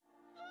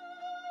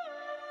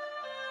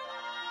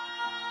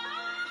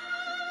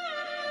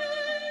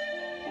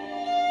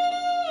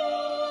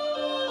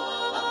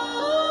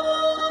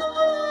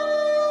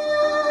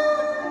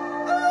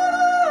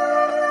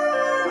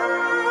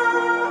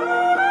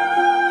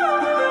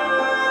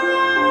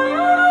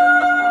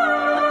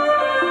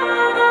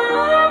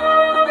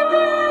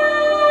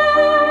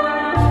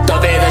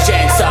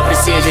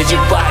de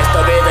paz.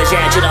 Talvez a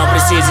gente não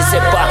precise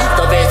ser pá.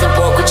 Talvez um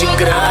pouco de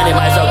grana e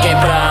mais alguém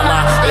pra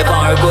amar. Levar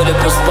um orgulho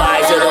pros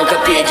pais, eu nunca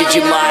pedi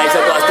demais.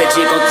 Eu gosto é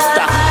de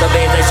conquistar.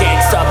 Talvez a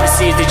gente só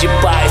precise de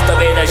paz.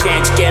 Talvez a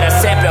gente queira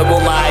sempre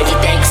algo mais. E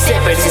tem que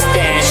ser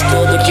persistente.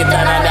 Tudo que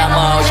tá na minha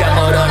mão já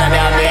morou na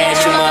minha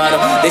mente,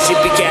 mano. Desde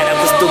pequeno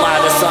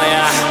acostumado a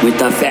sonhar.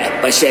 Muita fé,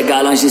 vai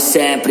chegar longe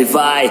sempre,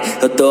 vai.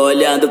 Eu tô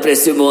olhando pra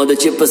esse mundo,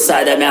 tipo,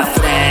 sai da minha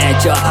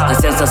frente, ó. A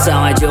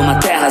sensação é de uma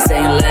terra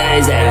sem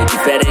leis, é. O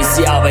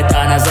diferencial vai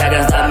tá nas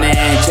regras da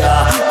mente,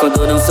 ó.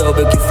 Quando não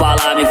soube o que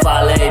falar, me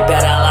falei,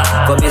 pera lá,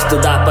 vamos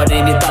estudar pra não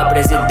imitar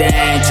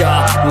presidente,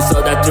 ó. Não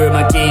sou da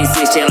turma que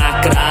insiste em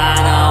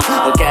lacrar,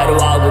 não. Eu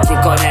quero algo que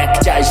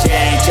conecte a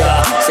gente,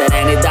 ó.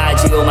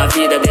 Serenidade e uma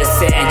vida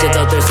decente. Eu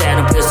tô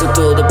torcendo pra isso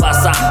tudo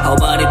passar. A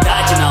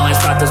humanidade não é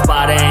só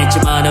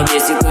transparente, mano. Eu me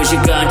sinto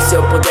gigante se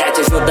eu puder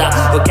te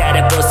ajudar. Eu quero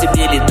é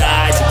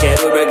possibilidade.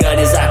 Quero me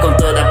organizar com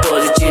toda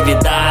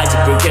positividade.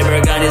 Porque me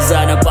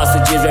organizando eu posso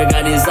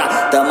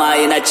desorganizar. Tamo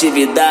aí na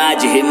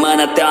atividade,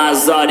 rimando até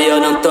umas horas e eu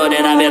não tô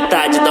nem na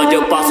metade de onde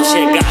eu posso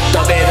chegar.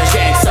 Talvez a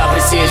gente só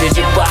precise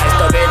de paz.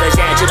 Talvez a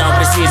gente não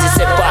precise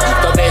ser pá.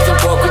 Talvez um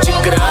pouco de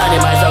grana e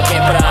mais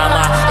alguém pra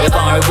amar.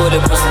 Levar um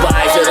orgulho pros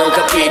pais, eu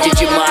nunca pedi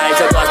demais.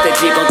 Eu gosto é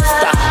de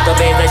conquistar.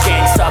 Talvez a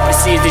gente só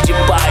precise de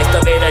paz.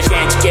 Talvez a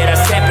gente queira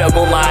sempre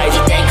algo mais. E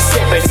tem que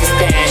ser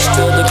persistente.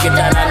 Tudo que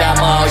tá na minha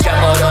mão já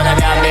morou na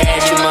minha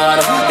mente,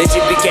 mano. Desde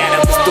pequeno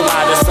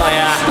acostumado a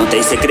sonhar. Não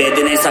tem segredo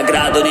e nem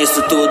sagrado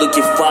nisso tudo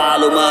que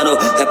falo, mano.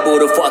 É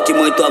puro foco e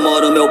muito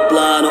amor no meu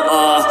plano,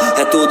 ó.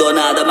 É tudo ou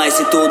nada, mas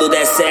se tudo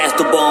der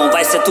certo, bom,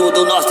 vai ser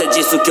tudo nosso, é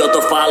disso que eu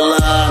tô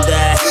falando,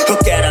 é. Eu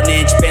quero a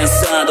mente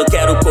pensando,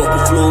 quero o corpo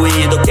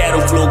fluindo. Quero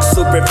um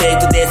fluxo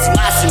perfeito desse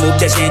máximo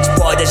que a gente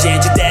pode. A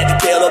gente deve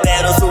pelo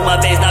menos uma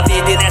vez na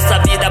vida. E nessa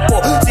vida,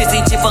 pô, se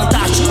sentir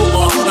fantástico,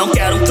 ó. Não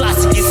quero um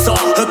clássico só.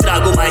 Eu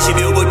trago mais de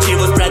 1000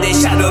 motivos pra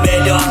deixar meu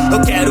melhor.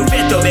 Eu quero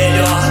ver teu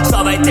melhor,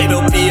 só vai ter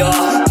meu pior.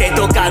 Quem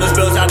tocar nos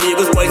meus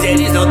amigos, pois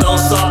eles não tão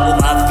só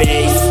uma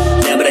vez.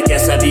 Lembra que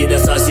essa vida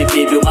só se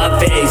vive uma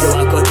vez. Eu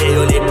acordei,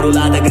 olhei pro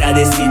lado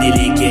agradecido e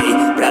liguei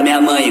pra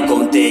minha mãe e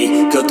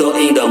contei que eu tô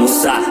indo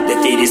almoçar.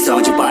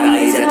 Definição de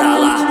paraíso é tá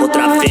lá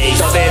outra vez.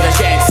 Talvez a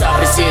gente só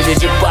precise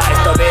de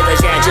paz. Talvez a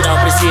gente não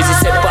precise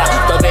ser pá.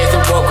 Talvez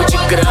um pouco de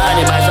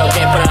grana e mais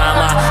alguém pra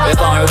amar.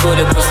 Levar um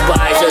orgulho pros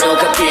pais, eu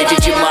nunca pedi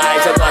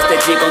demais. Eu gosto é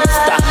de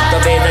conquistar.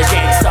 Talvez a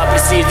gente só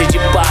precise de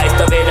paz.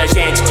 Talvez a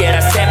gente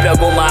queira sempre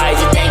algo mais.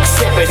 E tem que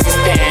ser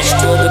persistente.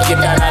 Tudo que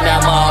tá na minha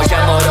mão já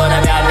morou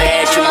na minha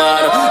mente,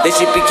 mano.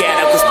 Desde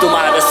pequeno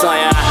acostumado a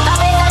sonhar.